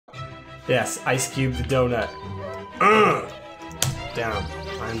Yes, Ice Cube the donut. Down.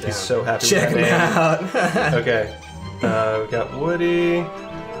 I'm down. He's so happy Check with him that out. Okay. We got Woody.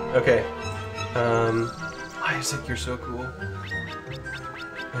 Okay. Isaac, you're so cool.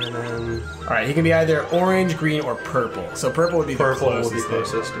 And then... Alright, he can be either orange, green, or purple. So purple would be the closest.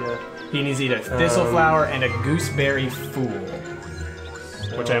 Yeah. He needs to eat a thistle flower and a gooseberry fool.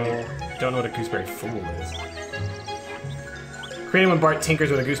 Which I don't know what a gooseberry fool is. Created when Bart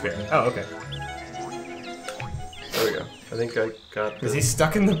tinkers with a gooseberry. Oh, okay. There we go. I think I got this. Is he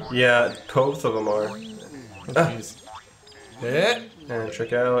stuck in the... Yeah, both of them are. And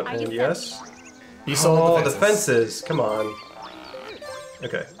check out, and yes. You sold the fences. Come on.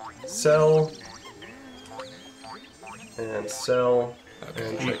 Okay. Sell. And sell. Okay.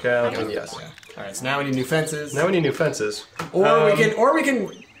 And check out, and yes. Yeah. Alright, so now we need new fences. Now we need new fences. Or we can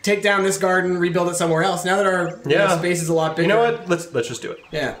take down this garden, rebuild it somewhere else. Now that our space is a lot bigger. You know what? Let's just do it.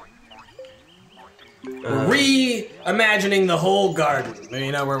 Yeah. Reimagining the whole garden.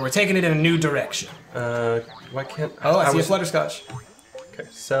 You know, we're taking it in a new direction. Why can't... Oh, I see a flutterscotch. Okay,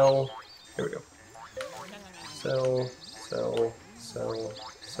 sell. Here we go. Sell, sell, sell,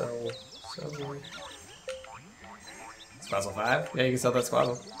 sell, sell. Squazzle 5? Yeah, you can sell that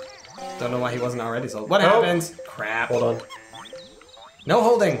Squazzle. Don't know why he wasn't already sold. What happens? Crap. Hold on. No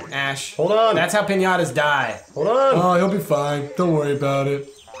holding, Ash. Hold on. That's how pinatas die. Hold on. Oh, he'll be fine. Don't worry about it.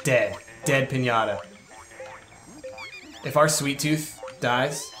 Dead. Dead pinata. If our sweet tooth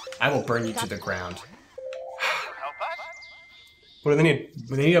dies, I will burn you to the ground. What do they need?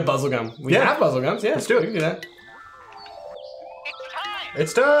 They need a buzzle gum. We have buzzle gums, yeah. Let's do it. We can do that.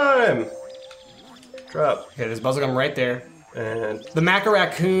 It's time! Drop. Okay, there's buzzle gum right there. And... The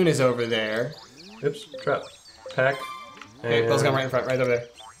maca-raccoon is over there. Oops, drop. Pack. Okay, buzzle gum right in front, right over there.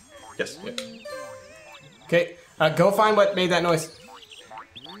 Yes. Yep. Okay, go find what made that noise.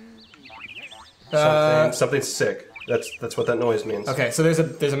 Something sick. That's what that noise means. Okay, so there's a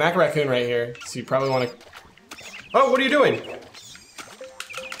maca-raccoon right here, so you probably want to... Oh, what are you doing?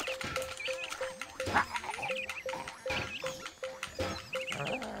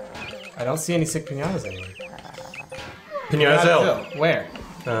 I don't see any sick pinatas anywhere. Pinatas Hill. Where?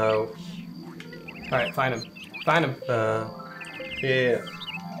 Alright, find him. Find him. Yeah.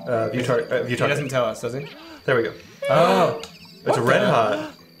 View He target. doesn't tell us, does he? There we go. Oh! It's red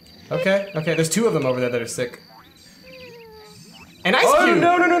hot. Okay, there's two of them over there that are sick. And Ice Cube!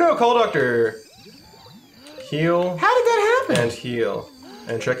 No, call doctor. Heal. How did that happen? And heal.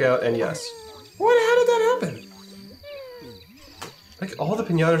 And check out, and yes. How did that happen? Like, all the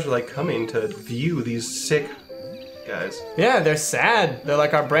pinatas are, like, coming to view these sick guys. Yeah, they're sad. They're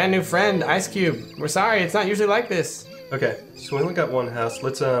like our brand new friend, Ice Cube. We're sorry, it's not usually like this. Okay, so we only got one house.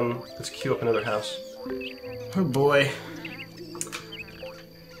 Let's queue up another house. Oh boy.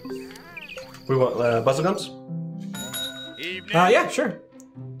 We want buzzle gums? Yeah, sure.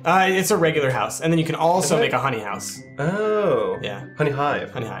 It's a regular house, and then you can also make a honey house. Oh. Yeah. Honey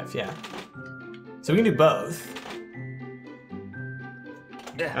hive. Honey hive, yeah. So we can do both.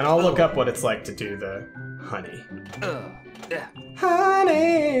 And I'll look up what it's like to do the honey.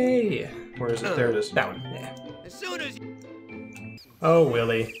 Honey! Where is it? There it is. That one, yeah. Oh,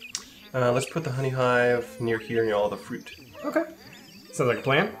 Willie. Let's put the honey hive near here, near all the fruit. Okay. Sounds like a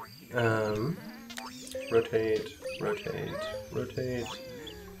plan. Rotate, rotate, rotate.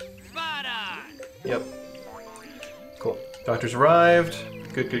 Yep. Cool. Doctor's arrived.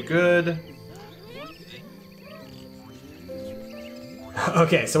 Good.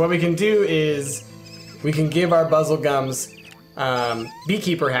 Okay, so what we can do is we can give our buzzle gums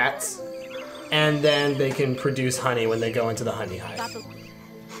beekeeper hats, and then they can produce honey when they go into the honey hive.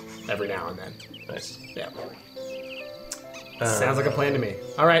 Every now and then. Nice. Yeah. Sounds like a plan to me.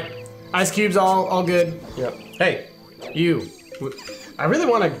 All right, Ice Cube's all good. Yep. Hey, you. I really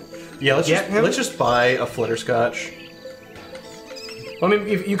want to. Yeah, let's just buy a flutterscotch. Well, I mean,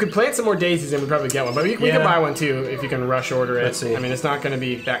 if you could plant some more daisies, then we'd probably get one. But we can buy one too if you can rush order it. Let's see. I mean, it's not going to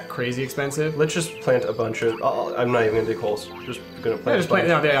be that crazy expensive. Let's just plant a bunch of. I'm not even gonna dig holes. Just gonna plant. Yeah, just plant.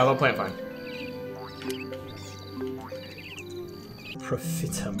 No, yeah, they'll plant fine.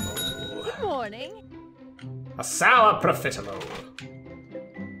 Profitamo. Good morning. A sour profitamo.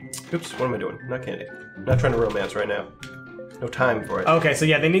 Oops, what am I doing? Not candy. Not trying to romance right now. No time for it. Okay, so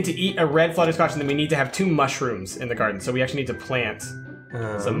yeah, they need to eat a red flutterscotch, and then we need to have 2 mushrooms in the garden. So we actually need to plant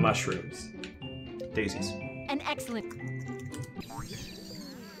some mushrooms. Daisies. An excellent.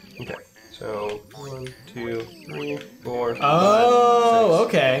 Okay, so 1, 2, 3, 4. Oh, 5, 6.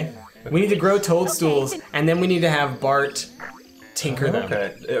 okay. We need to grow toadstools, and then we need to have Bart tinker them.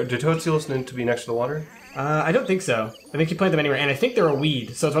 Okay. Do toadstools need to be next to the water? I don't think so. I think you plant them anywhere, and I think they're a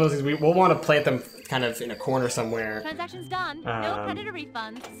weed, so it's one of those things we'll want to plant them kind of in a corner somewhere. Transaction's done. No creditor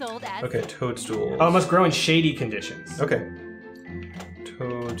refunds. Sold as. Okay, toadstools. Oh, it must grow in shady conditions. Okay.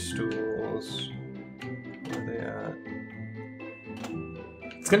 Toadstools. Where are they at?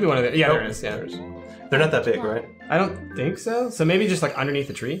 It's gonna be one of the. Yeah, there it is. Yeah. They're not that big, right? I don't think so. So maybe just like underneath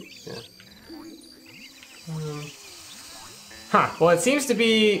the tree. Yeah. Huh. Well, it seems to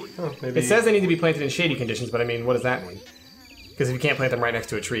be. Oh, maybe. It says they need to be planted in shady conditions, but I mean, what does that mean? Because if you can't plant them right next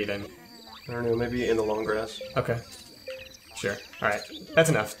to a tree, then. I don't know. Maybe in the long grass. Okay. Sure. All right. That's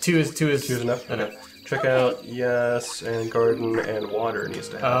enough. Two is enough. Okay. Check out yes, and garden and water needs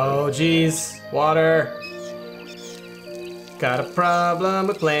to happen. Oh, geez. Water. Got a problem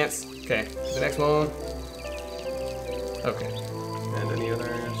with plants. Okay. The next one. Okay. And any others?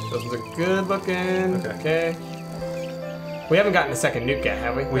 Those ones are good looking. Okay. We haven't gotten a second nuke yet,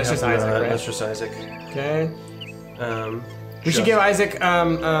 have we? That's just Isaac, right? That's just Isaac. Okay. We should give Isaac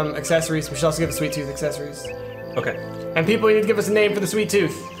accessories. We should also give the Sweet Tooth accessories. Okay. And people, you need to give us a name for the Sweet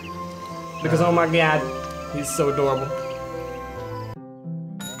Tooth. Because, oh my god, he's so adorable.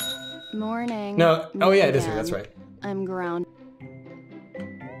 Morning. No, oh yeah, it is here, that's right. I'm ground.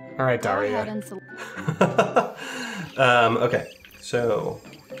 Alright, Go ahead Daria. and okay. So,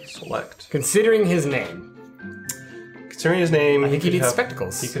 select. Considering his name. Considering his name, I think he needs have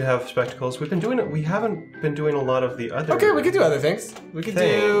spectacles. He could have spectacles. We've been doing it. We haven't been doing a lot of the other. Okay, we could do other things. We could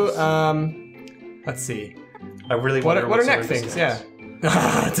do, let's see. I really What wonder are neck some of this things? is. Yeah.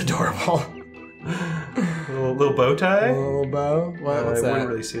 That's adorable. Little bow tie. Little bow. What's I that? wouldn't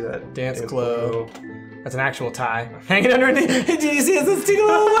really see that. Dance glow. That's an actual tie. Hanging underneath. Did you see this teeny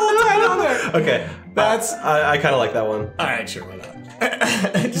little tie down there? Okay. That's. I kind of like that one. Alright, sure, why not?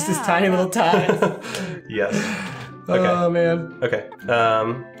 Just this tiny little tie. Yes. Okay. Oh, man. Okay.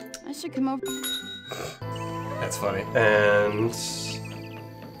 I should come over. That's funny. And.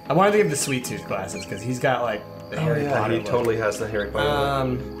 I wanted to give the Sweet Tooth glasses because he's got like the Harry Potter he look. totally has the Harry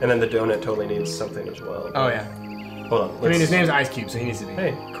Potter look. And then the donut totally needs something as well. Oh yeah. Hold on. I mean, his name's Ice Cube, so he needs to be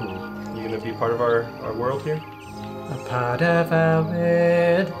cool. You gonna be part of our world here? A part of our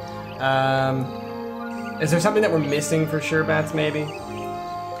world. Is there something that we're missing for sure, Bats? Maybe.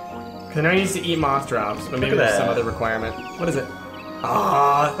 Because I know he needs to eat moth drops, but maybe there's some other requirement. What is it?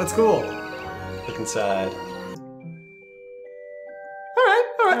 Ah, that's cool. Look inside.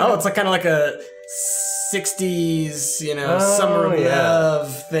 All right. Oh, it's like kind of like a 60s, you know, summer of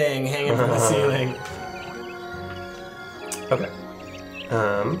love thing hanging from the ceiling. Okay.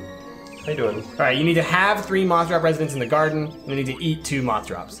 How you doing? All right, you need to have 3 moth drop residents in the garden. And you need to eat 2 moth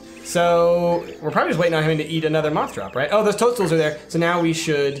drops. So we're probably just waiting on him to eat another moth drop, right? Oh, those toadstools are there. So now we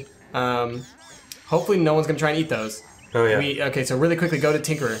should. Hopefully, no one's gonna try and eat those. Oh yeah. Okay, so really quickly go to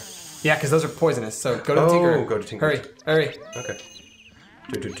Tinkerer. Yeah, because those are poisonous. So go to Tinkerer. Go to Tinkerer. Hurry. Okay.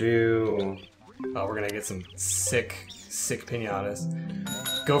 Oh, we're gonna get some sick pinatas.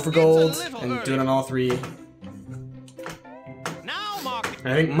 Go for gold and do it on all 3.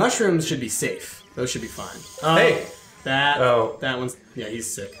 I think mushrooms should be safe. Those should be fine. Hey! That one's, yeah,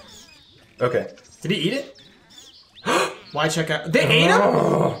 he's sick. Okay. Did he eat it? Why check out? They ate him?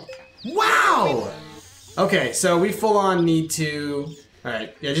 Wow! Okay, so we full on need to, all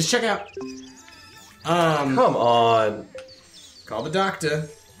right, yeah, just check out. Come on. Call the doctor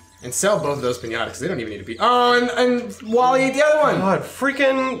and sell both of those pinatas because they don't even need to be. Oh, and Wally ate the other one. God,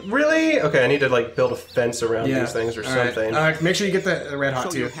 freaking really? Okay, I need to like build a fence around these things or something. Make sure you get the red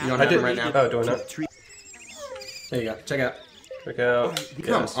hot too. You don't have them right now. Oh, do I not? There you go. Check out.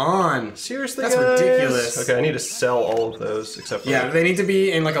 Come on. Seriously, That's guys? ridiculous. Okay, I need to sell all of those except for. Yeah, they need to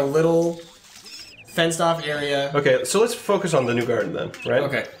be in like a little fenced off area. Okay, so let's focus on the new garden then, right?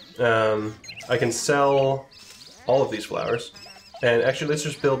 Okay. I can sell all of these flowers. And actually, let's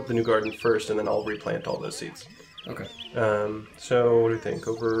just build the new garden first, and then I'll replant all those seeds. Okay. So what do you think?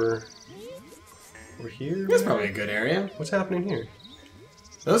 Over here? That's probably a good area. What's happening here?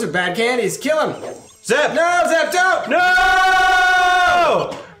 Those are bad candies. Kill him. Zep! No, Zep, don't!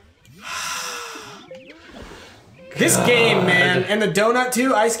 No! This game, man, and the donut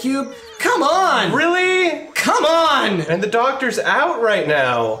too, Ice Cube. Come on! Really? Come on! And the doctor's out right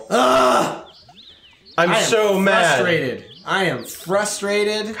now. Ugh! I'm so mad. Frustrated. I am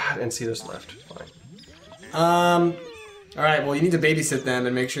frustrated. God, and see this left. Fine. All right. Well, you need to babysit them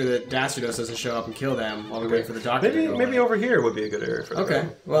and make sure that Dastardos doesn't show up and kill them while we wait for the doctor. Maybe over here would be a good area for that. Okay.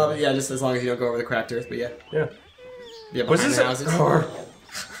 Well, yeah, just as long as you don't go over the cracked earth. But yeah. Yeah. Yeah. Was this houses.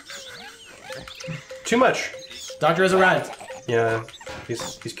 Too much. Doctor has arrived. Yeah.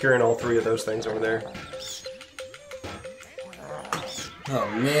 He's curing all 3 of those things over there. Oh,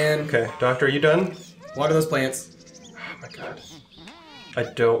 man. Okay, Doctor, are you done? Water those plants. Oh my god. I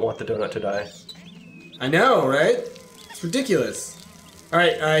don't want the donut to die. I know, right? It's ridiculous.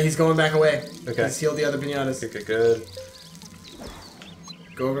 Alright, he's going back away. Okay. He's healed the other pinatas. Good, good, good.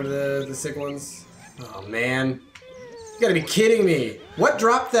 Go over to the sick ones. Oh, man. You gotta be kidding me. What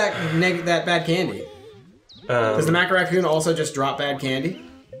dropped that bad candy? Does the Maca Raccoon also just drop bad candy?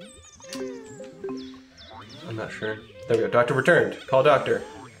 I'm not sure. There we go. Doctor returned. Call doctor.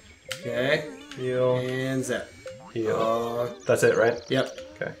 Okay. Heal. And zap. Heal. That's it, right? Yep.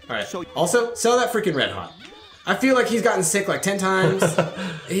 Okay. Alright. Also, sell that freaking Red Hot. I feel like he's gotten sick like 10 times.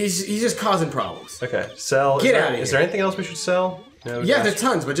 he's just causing problems. Okay. Sell. Get out of here. Is there anything else we should sell? No, Yeah, there's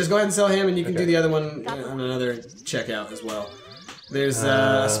tons, but just go ahead and sell him, and you can do the other one on another checkout as well. There's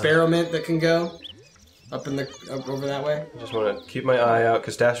a Sparrow Mint that can go up over that way. I just want to keep my eye out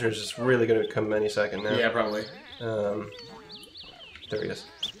because Dasher is just really going to come any second now. Yeah, probably. There he is.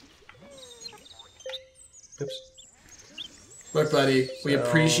 Oops. Look, buddy, we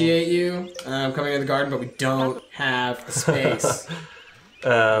appreciate you coming in the garden, but we don't have the space.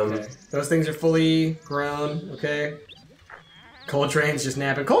 Okay. Those things are fully grown, okay? Coltrane's just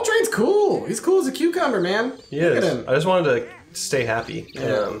napping. Coltrane's cool! He's cool as a cucumber, man. He Look is. at him. I just wanted to stay happy.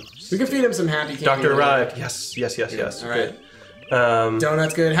 Yeah. We can feed him some happy candy. Doctor arrived. Yes, yes, yes, yes. All right. Good.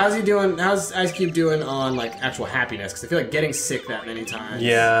 Donut's good. How's he doing? How's Ice Cube doing on like actual happiness? Because I feel like getting sick that many times.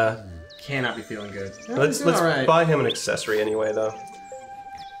 Yeah. Cannot be feeling good. Yeah, Let's right. buy him an accessory anyway, though.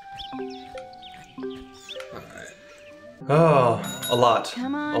 Alright. Oh, a lot.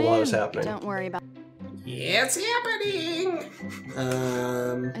 Come on A lot in. is happening. Don't worry about. It's happening.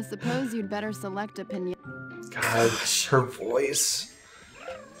 I suppose you'd better select a pinata. God, her voice.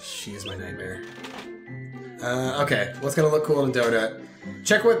 She is my nightmare. Okay, what's gonna look cool in a donut?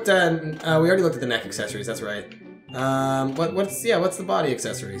 Check what. We already looked at the neck accessories. That's right. What's the body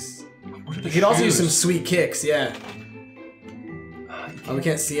accessories? You could also use some sweet kicks. Yeah. Oh, we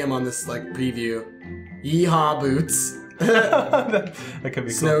can't see them on this like preview. Yeehaw boots. That could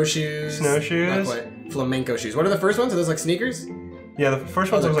be cool. Snowshoes. Snowshoes. Not quite. Flamenco shoes. What are the first ones? Are those like sneakers? Yeah, the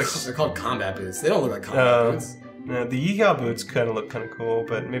first ones look like. They're called combat boots. They don't look like combat boots. No, the Yeehaw boots kind of look kind of cool,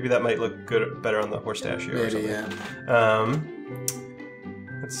 but maybe that might look better on the Horstachio or Maybe, something. yeah.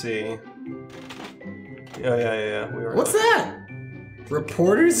 Let's see. Oh yeah. We were. What's that?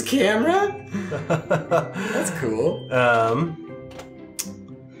 Reporter's camera? That's cool.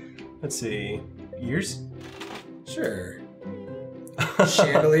 Let's see. Ears? Sure.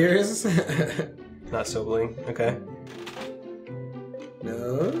 Chandeliers? Not so bling. Okay.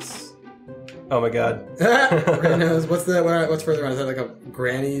 Nose? Oh my god. Red nose. What's further on? Is that like a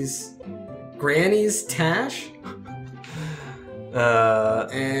granny's tash?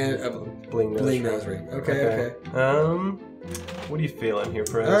 And a bling nose. bling nose ring. Okay. What are you feeling here,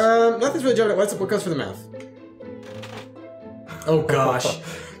 Perez? Nothing's really jumping. What goes for the mouth? Oh gosh.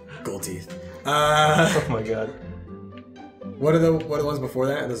 Gold teeth. Oh my god. What are the ones before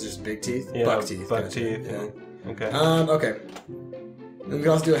that? Those are just big teeth? Yeah, Buck teeth. Buck gotcha. teeth. Yeah. Okay. Okay. And we can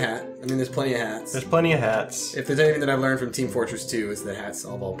also do a hat. I mean, there's plenty of hats. There's plenty of hats. If there's anything that I've learned from Team Fortress 2, it's that hats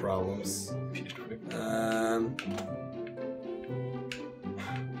solve all problems.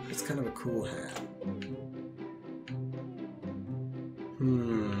 It's kind of a cool hat.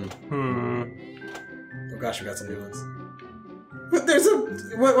 Oh gosh, we got some new ones. There's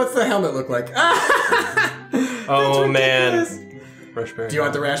what's the helmet look like? Oh man. Raspberry. Do you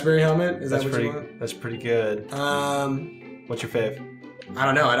want the raspberry helmet? Is that what you want? That's pretty good. What's your fave? I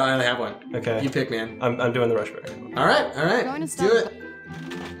don't know. I don't really have one. Okay. You pick, man. I'm doing the raspberry. All right. Let's do it.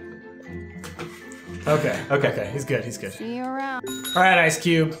 Okay. He's good. See you around. All right, Ice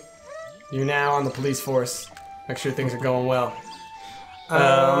Cube. You're now on the police force. Make sure things are going well.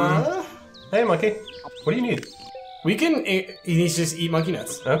 Hey, monkey. What do you need? We can. He needs to just eat monkey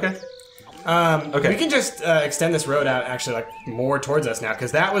nuts. Okay. Okay. We can just extend this road out actually like more towards us now,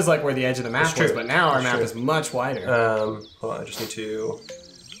 because that was like where the edge of the map was, but now our map is much wider. Hold on, I just need to.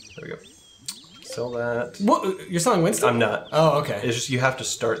 There we go. Sell that. What? You're selling Winston? I'm not. Oh, okay. It's just you have to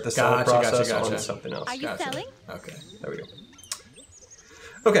start the selling process on something else. Are you selling? Okay. There we go.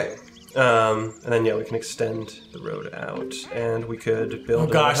 Okay. And then yeah, we can extend the road out, and we could build.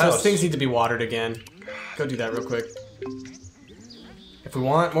 Oh gosh, a house. those things need to be watered again. Go do that real quick. If we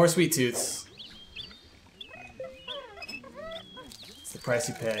want more sweet tooths, it's the price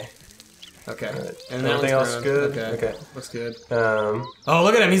you pay. Okay. Right. And everything else good? Okay. Looks good. Oh,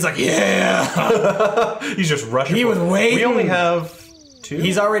 look at him. He's like, yeah. He's just rushing. He was waiting. We only have 2.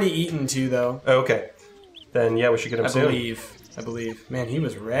 He's already eaten 2 though. Oh, okay. Then yeah, we should get him soon. I believe. Man, he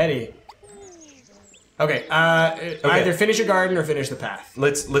was ready. Okay, either finish your garden or finish the path.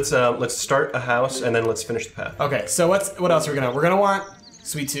 Let's start a house and then let's finish the path. Okay, so what else are we gonna? We're gonna want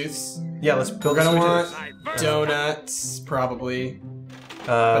sweet tooths. Yeah, let's build. We're gonna sweet want tooths. donuts, probably.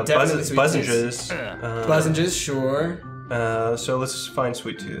 But definitely sweet Buzzinges. Buzzinges, sure. So let's find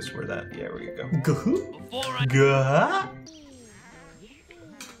sweet tooths. Where that? Yeah, where you go. Gah.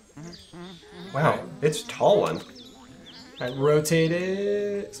 Wow, it's a tall one. Alright, rotate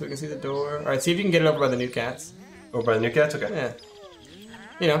it so we can see the door. Alright, see if you can get it over by the new cats. Over by the new cats? Okay. Yeah.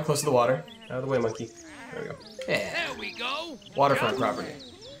 You know, close to the water. Out of the way, monkey. There we go. Yeah. There we go. Waterfront property.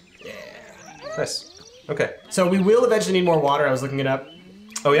 Yeah. Nice. Okay. So we will eventually need more water. I was looking it up.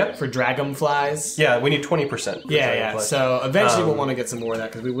 Oh, yeah? For dragonflies. Yeah, we need 20%. Yeah. So eventually we'll want to get some more of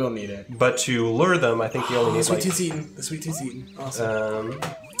that because we will need it. But to lure them, I think you only need sweet tooth's eaten. The sweet tooth's eaten. Awesome.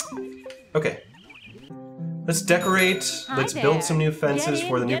 Okay. Let's decorate. Let's build some new fences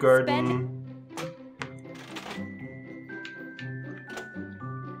for the new garden.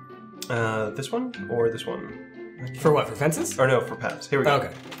 This one or this one? For what? For fences? Or no, for paths. Here we go.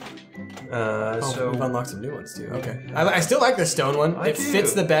 Okay. So we've unlocked some new ones too. Okay. I still like the stone one. It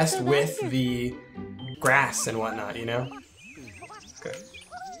fits the best with the grass and whatnot, you know? Okay.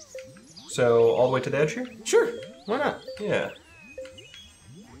 So all the way to the edge here? Sure. Why not? Yeah.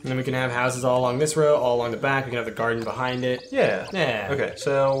 And then we can have houses all along this row, all along the back. We can have the garden behind it. Yeah. Yeah. Okay,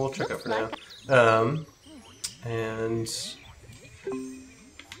 so we'll check out for now. And...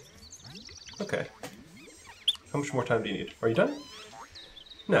 Okay. How much more time do you need? Are you done?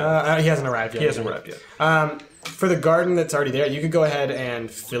 No. He hasn't arrived yet. He hasn't arrived yet. For the garden that's already there, you could go ahead and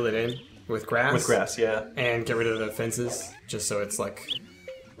fill it in with grass. With grass, yeah. And get rid of the fences, just so it's, like,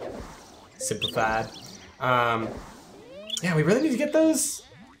 simplified. Yeah, we really need to get those.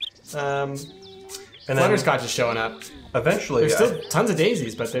 And Flutterscotch is showing up. Eventually, there's still tons of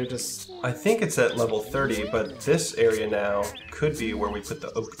daisies, but they're just... I think it's at level 30, but this area now could be where we put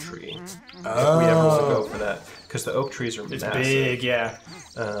the oak tree. Oh. If we ever want to go for that. Because the oak trees are massive. It's big, yeah.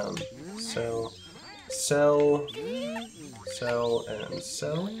 Sell, and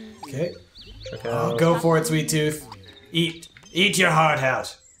sell. Okay. Check out. Go for it, Sweet Tooth. Eat your heart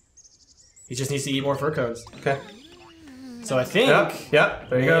out. He just needs to eat more fur cones. Okay. So I think... Yep,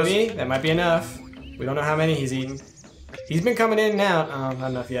 there he goes. That might be enough. We don't know how many he's eaten. He's been coming in and out. Oh,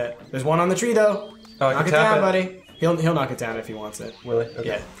 not enough yet. There's one on the tree, though. Oh, knock it down, buddy. He'll knock it down if he wants it. Will he?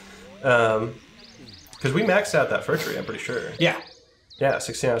 Okay. Yeah. Because we maxed out that fir tree, I'm pretty sure. Yeah. Yeah,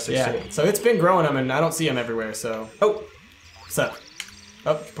 16 out of 16. Yeah. So it's been growing them, and I don't see them everywhere, so... Oh! What's up?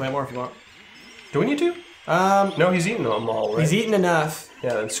 Oh, plant more if you want. Do we need to? No, he's eating them all, right? He's eaten enough.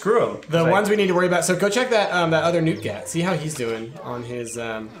 Yeah, then screw him. The ones we need to worry about... So go check that that other newt gat. See how he's doing on his...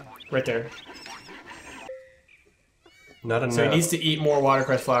 right there. Not enough. So he needs to eat more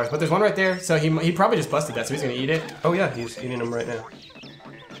watercress flowers. But there's one right there, so he probably just busted that, so he's going to eat it. Oh yeah, he's eating them right now.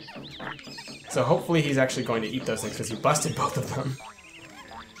 So hopefully he's actually going to eat those things, because he busted both of them.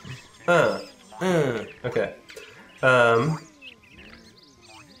 Okay.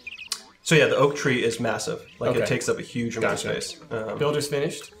 So yeah, the oak tree is massive. Like, it takes up a huge amount of space. Builder's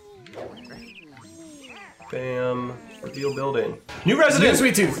finished. Bam. Reveal building. New resident! New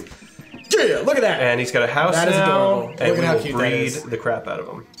Sweet Tooth! Yeah, look at that! And he's got a house that now, is adorable. and look at how we cute will that breed is. the crap out of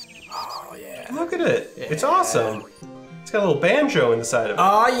him. Oh, yeah. Look at it. Yeah. It's awesome. It's got a little banjo in the side of it.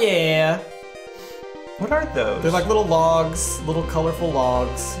 Oh, yeah. What are those? They're like little logs, little colorful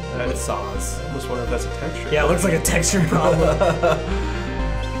logs with saws. I almost wonder if that's a texture. Yeah, it looks like a texture problem.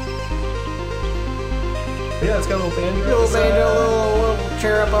 Yeah, it's got a little banjo. little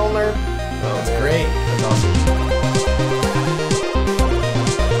cherub on there. Oh, That's man. great. That's awesome.